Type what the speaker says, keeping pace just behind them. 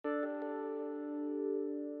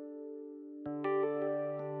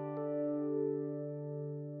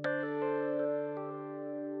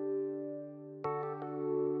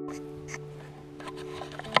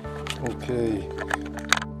Okay,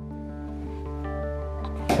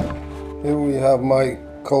 here we have my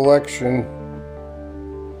collection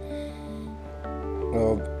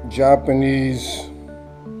of Japanese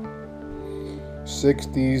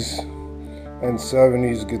 60s and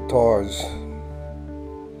 70s guitars.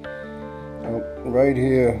 Right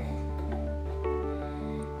here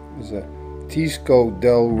is a Tesko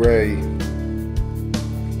del Ray.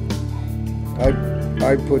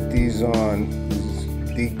 I put these on, these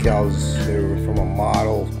decals. They were from a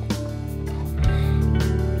model.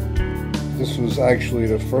 This was actually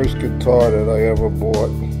the first guitar that I ever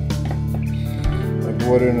bought. I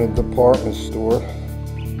bought it in a department store.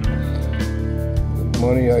 The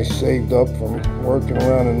money I saved up from working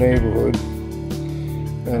around the neighborhood,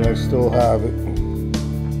 and I still have it.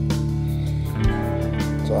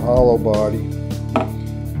 It's a hollow body,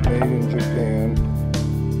 made in Japan.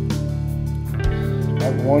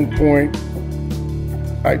 At one point,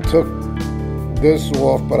 I took this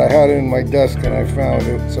off, but I had it in my desk and I found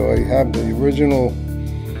it. So I have the original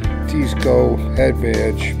Teisko head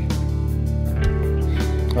badge.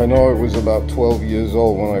 I know it was about 12 years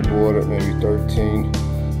old when I bought it, maybe 13.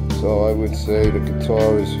 So I would say the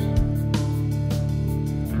guitar is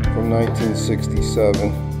from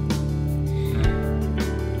 1967.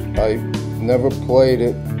 I never played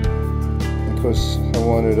it because I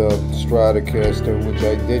wanted a Stratocaster, which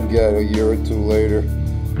I did get a year or two later,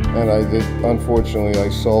 and unfortunately I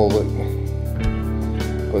sold it.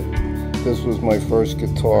 But this was my first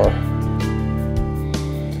guitar.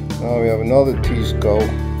 Now we have another Teisko.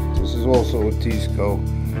 This is also a Teisko,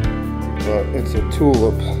 but it's a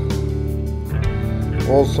tulip.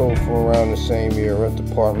 Also from around the same year at the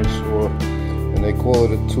department store, and they call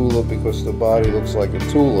it a tulip because the body looks like a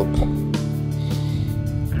tulip.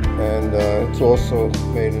 And it's also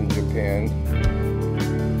made in Japan.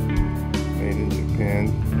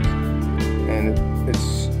 And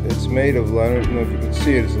it's made of, I don't know if you can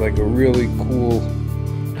see it, it's like a really cool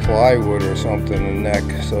plywood or something in the neck.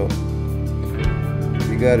 So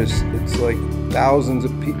you got it's like thousands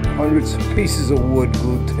of hundreds of pieces of wood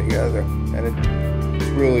glued together, and it's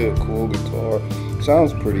really a cool guitar.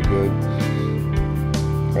 Sounds pretty good.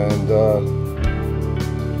 And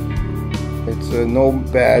it's a no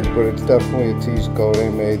badge, but it's definitely a Teisko. They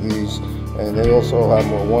made these, and they also have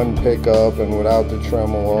one pickup and without the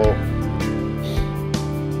tremolo.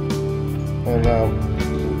 And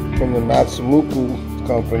from the Matsumoku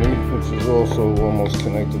company, which is also almost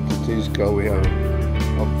connected to Teisko, we have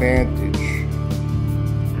a Vantage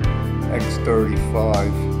X35,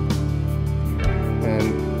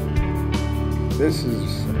 and this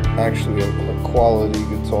is actually a quality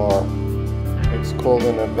guitar. It's called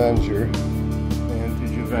an Avenger,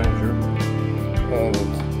 Vantage Avenger, and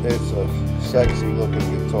it's a sexy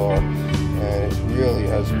looking guitar, and it really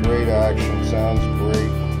has great action, sounds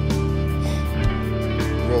great,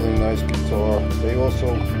 really nice guitar. They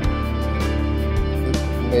also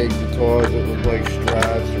made guitars that look like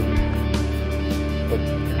Strats, but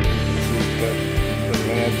this is the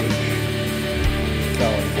Vantage,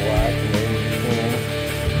 kind of black, maybe, you know.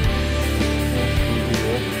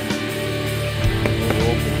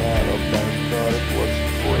 Open that up, thank God it works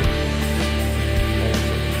great.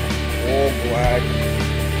 All black,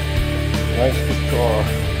 nice guitar.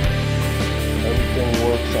 Everything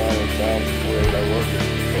works on it, sounds great. I love this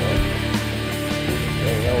guitar.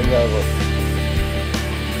 And now we have a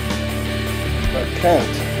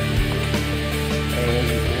Kent. And as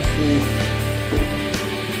you can see,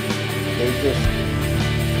 they just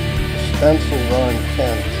stenciled on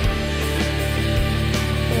Kent.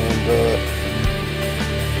 And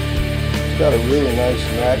it's got a really nice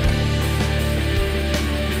neck.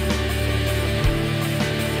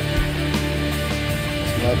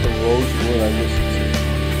 It's not the rosewood, I guess it's a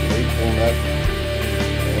maple neck.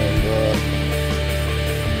 And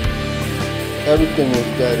everything was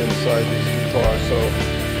dead inside this guitar, so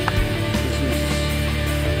this is,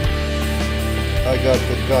 I got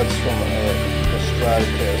the guts from a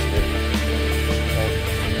Stratocaster.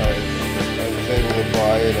 I was able to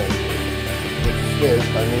buy it, and it fit.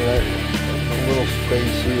 I mean, a little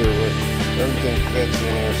space here, but everything fits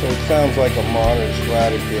in here, so it sounds like a modern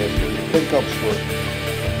Stratocaster. The pickups were,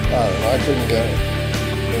 I don't know, I couldn't get it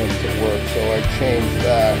to work, so I changed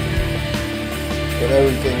that. But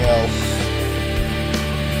everything else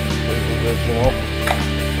is original.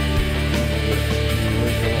 These are the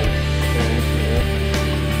original things here.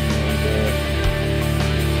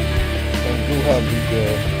 And I do have the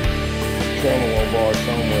tremolo bar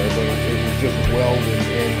somewhere, but it was just welded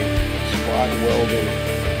in, spot welded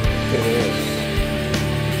to this.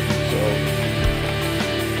 So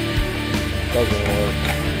doesn't work.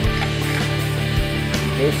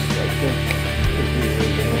 This, I think, is the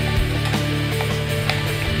original.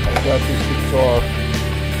 I got this guitar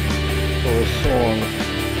for a song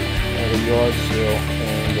at a yard sale,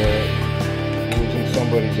 and it was in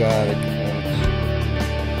somebody's attic, and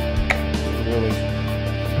it's really,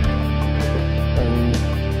 I mean,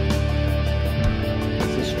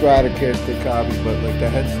 it's a Stratocaster copy, but like the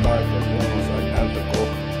headstock is identical,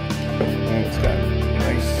 and it's got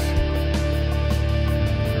nice,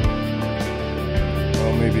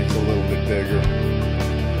 well, maybe it's a little bit bigger,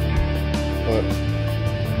 but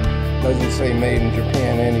doesn't say made in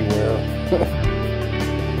Japan anywhere,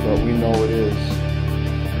 but we know it is.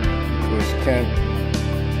 It was Kent.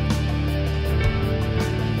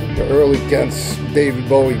 The early Kents, David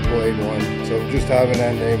Bowie played one, so just having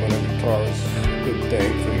that name on a guitar is a good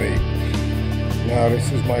thing for me. Now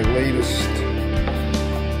this is my latest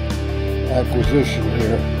acquisition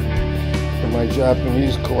here in my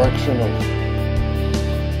Japanese collection of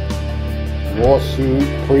lawsuit,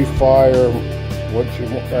 pre-fire,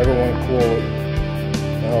 whatever you want to call it.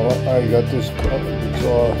 Now I got this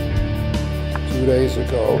guitar 2 days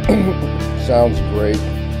ago. Sounds great.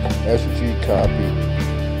 SG copy.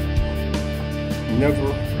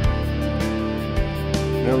 Never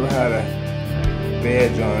had a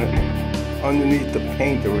badge on it. Underneath the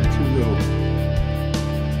paint there were two little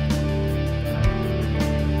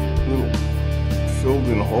filled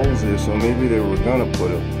in holes there, so maybe they were gonna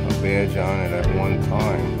put a badge on it at one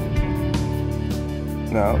time.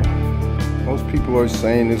 Now, most people are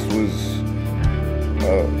saying this was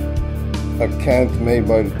a Kent made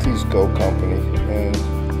by the Teisko company, and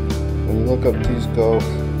when you look up Teisko,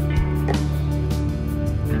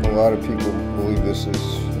 a lot of people believe this is a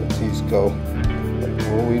Teisko.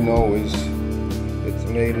 All we know is it's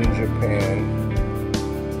made in Japan.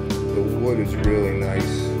 The wood is really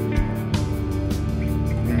nice.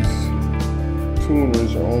 These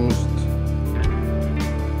tuners are almost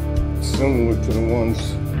similar to the ones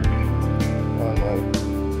on my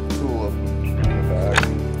tulip in the back.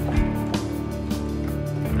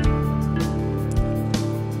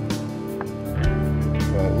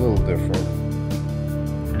 But a little different.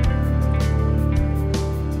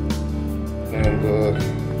 And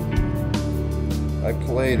I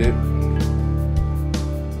played it,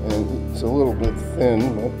 and it's a little bit thin,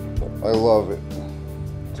 but I love it.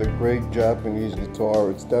 It's a great Japanese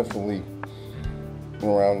guitar. It's definitely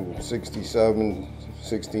around 67,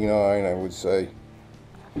 69, I would say.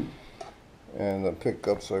 And the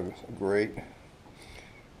pickups are great.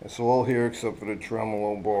 It's all here except for the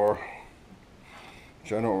tremolo bar,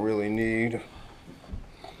 which I don't really need.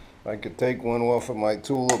 I could take one off of my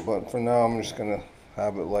tulip, but for now I'm just gonna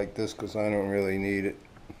have it like this because I don't really need it.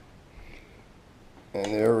 And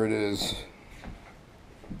there it is.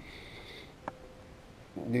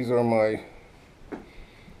 These are my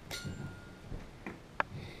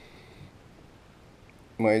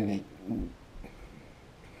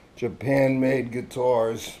Japan-made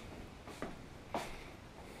guitars,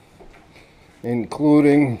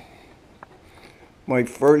 including my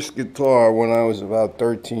first guitar when I was about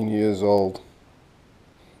 13 years old,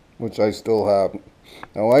 which I still have.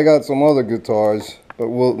 Now I got some other guitars,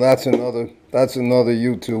 but that's another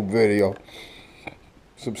YouTube video.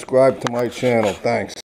 Subscribe to my channel. Thanks.